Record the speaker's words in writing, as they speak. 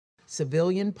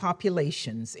Civilian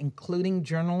populations, including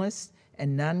journalists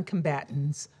and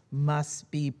non-combatants, must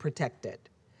be protected.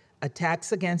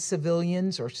 Attacks against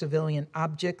civilians or civilian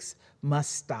objects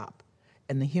must stop,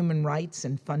 and the human rights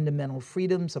and fundamental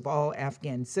freedoms of all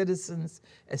Afghan citizens,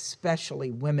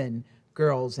 especially women,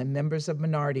 girls, and members of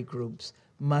minority groups,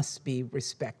 must be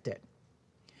respected.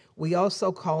 We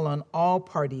also call on all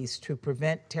parties to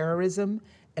prevent terrorism,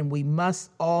 and we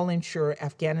must all ensure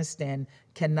Afghanistan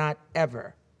cannot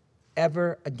ever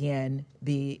again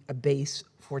be a base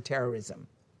for terrorism.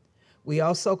 We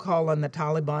also call on the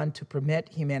Taliban to permit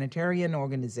humanitarian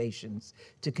organizations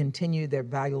to continue their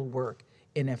vital work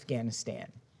in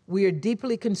Afghanistan. We are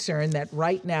deeply concerned that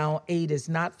right now aid is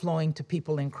not flowing to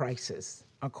people in crisis.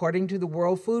 According to the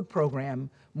World Food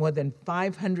Program, more than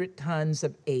 500 tons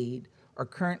of aid are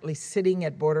currently sitting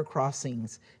at border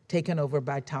crossings taken over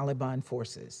by Taliban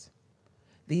forces.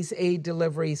 These aid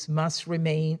deliveries must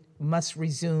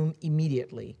resume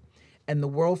immediately, and the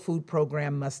World Food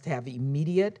Program must have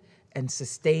immediate and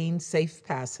sustained safe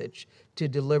passage to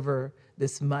deliver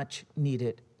this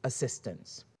much-needed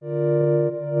assistance.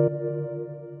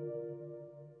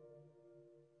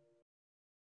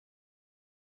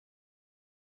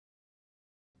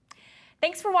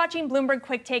 Thanks for watching Bloomberg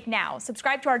Quicktake Now.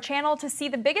 Subscribe to our channel to see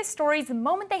the biggest stories the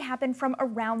moment they happen from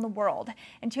around the world.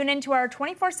 And tune into our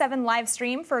 24/7 live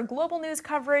stream for global news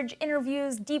coverage,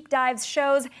 interviews, deep dives,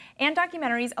 shows, and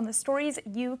documentaries on the stories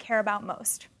you care about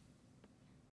most.